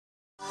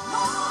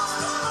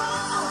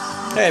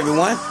Hey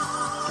everyone,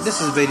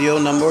 this is video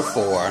number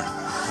 4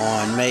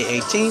 on May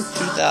 18th,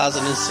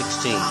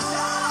 2016.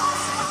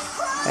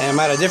 And I'm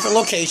at a different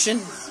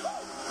location.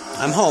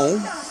 I'm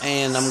home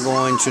and I'm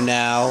going to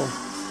now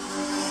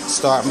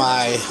start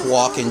my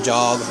walk and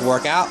jog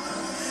workout.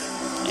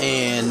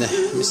 And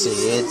let me see,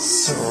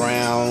 it's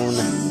around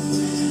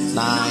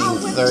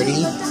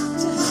 9:30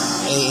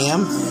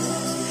 a.m.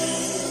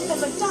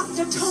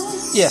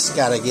 Yes,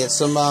 gotta get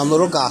some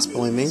little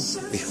gospel in me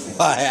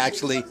before I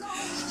actually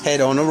head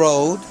on the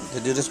road to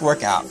do this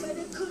workout.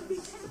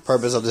 The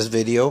purpose of this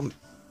video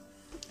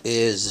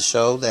is to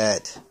show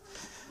that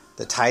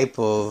the type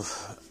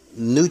of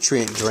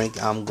nutrient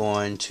drink I'm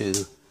going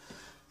to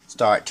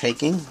start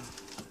taking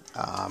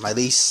at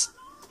least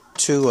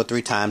 2 or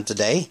 3 times a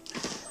day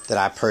that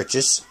I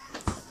purchase,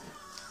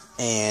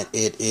 and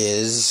it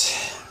is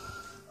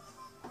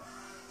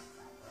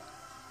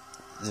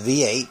the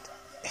V8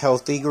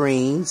 Healthy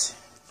Greens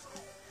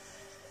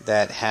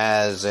that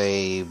has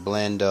a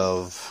blend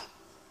of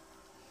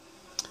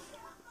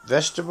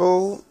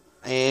vegetable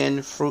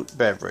and fruit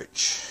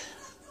beverage,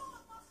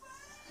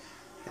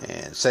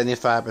 and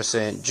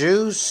 75%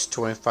 juice,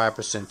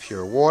 25%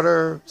 pure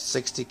water,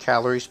 60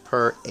 calories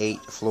per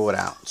 8 fluid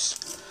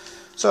ounce.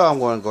 So I'm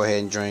going to go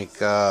ahead and drink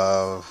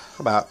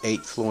about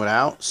 8 fluid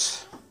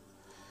ounce,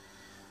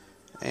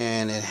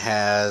 and it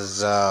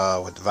has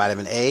with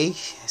vitamin A,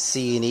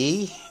 C, and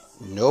E,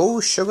 no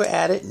sugar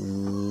added,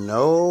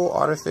 no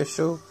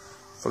artificial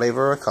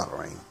flavor or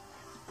coloring.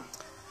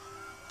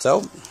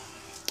 So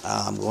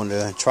I'm going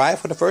to try it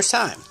for the first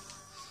time.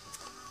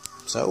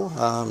 So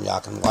y'all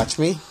can watch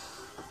me.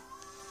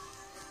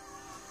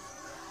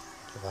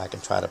 If I can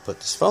try to put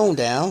this phone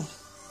down.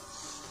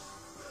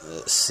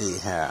 Let's see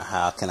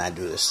how can I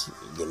do this.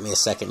 Give me a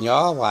second,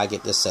 y'all, while I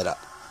get this set up.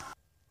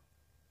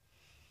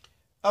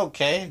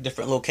 Okay,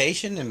 different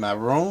location in my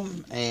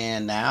room,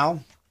 and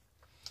now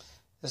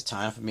it's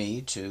time for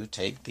me to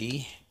take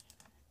the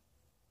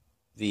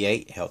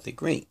V8 Healthy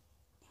Green.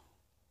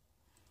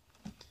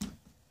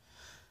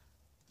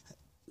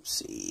 Let's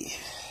see.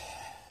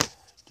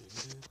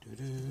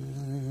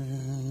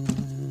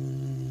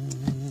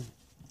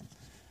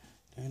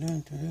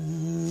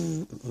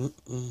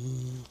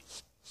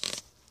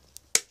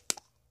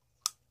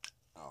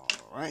 All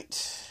right.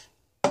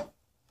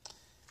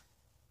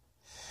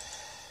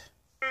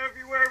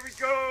 Everywhere we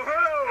go,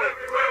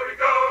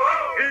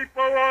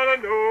 people wanna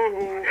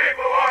know.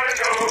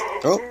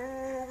 Oh,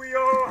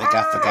 I think I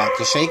forgot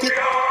to shake it.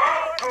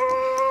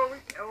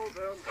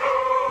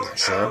 Not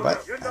sure, but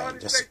I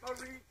just.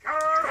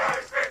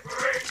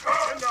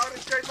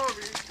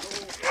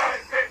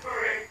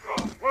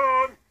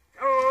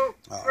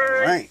 All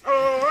right.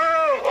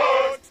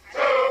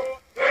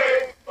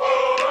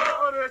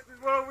 This is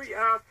what we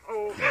ask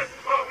for.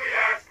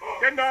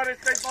 United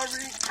States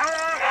Marine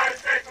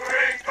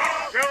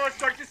Corps. Girl, let's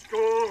start to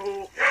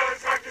school.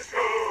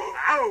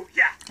 Oh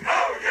yeah.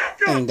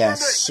 And that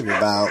should be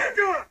about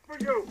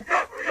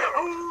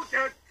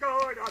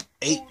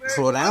 8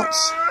 fluid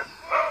ounce.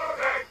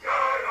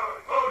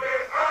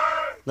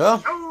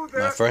 Well,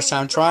 my first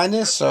time trying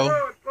this, so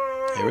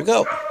here we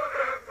go.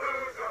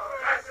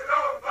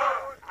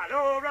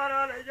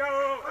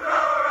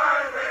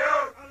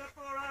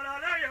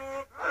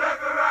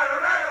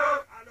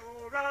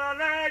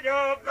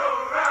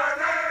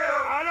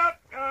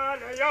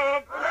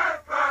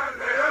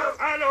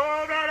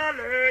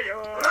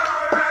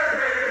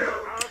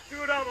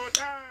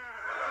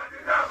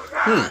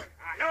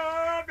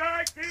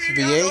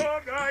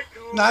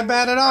 V8, not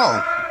bad at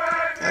all.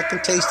 I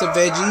can taste the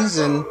veggies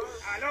and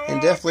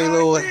definitely a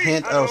little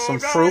hint of some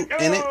fruit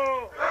in it,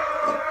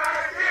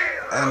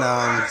 and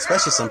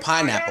especially some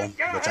pineapple,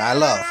 which I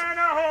love.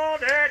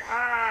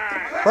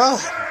 Well,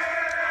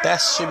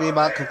 that should be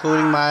about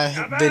concluding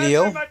my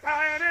video.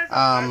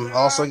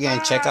 Also,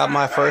 again, check out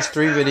my first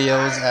 3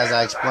 videos. As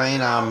I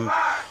explained, on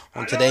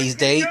today's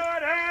date,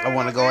 I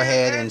want to go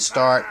ahead and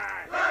start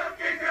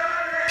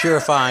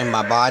purifying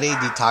my body,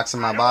 detoxing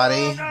my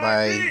body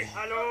by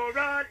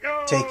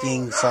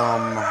taking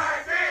some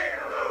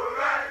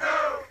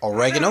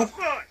oregano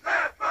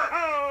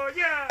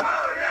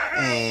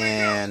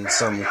and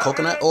some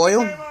coconut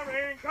oil,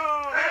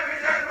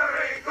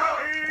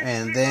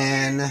 and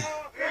then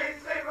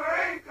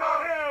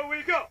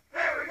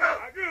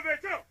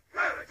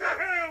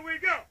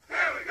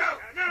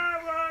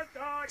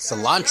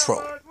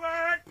cilantro.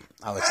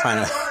 I was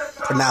trying to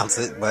pronounce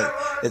it, but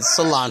it's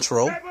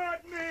cilantro,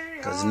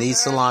 because it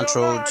needs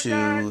cilantro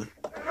to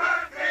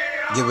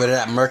get rid of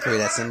that mercury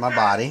that's in my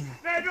body.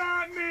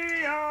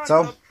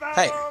 So,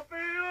 hey,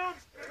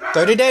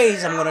 30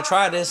 days I'm going to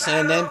try this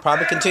and then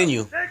probably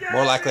continue.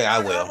 More likely I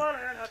will.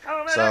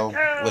 So,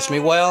 wish me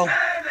well,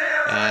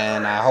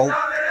 and I hope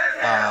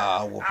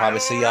we'll probably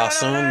see y'all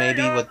soon,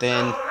 maybe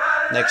within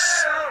next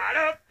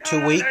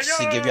 2 weeks,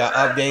 to give y'all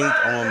an update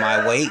on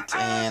my weight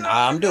and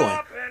how I'm doing.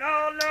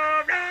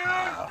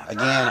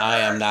 Again, I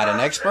am not an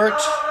expert.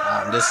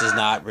 This is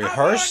not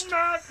rehearsed.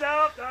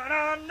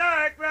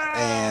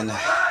 And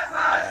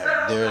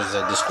there's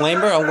a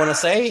disclaimer I'm going to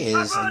say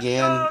is,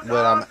 again,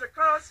 what I'm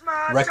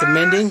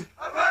recommending,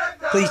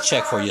 please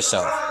check for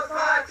yourself.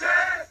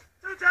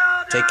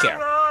 Take care.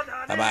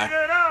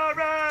 Bye-bye.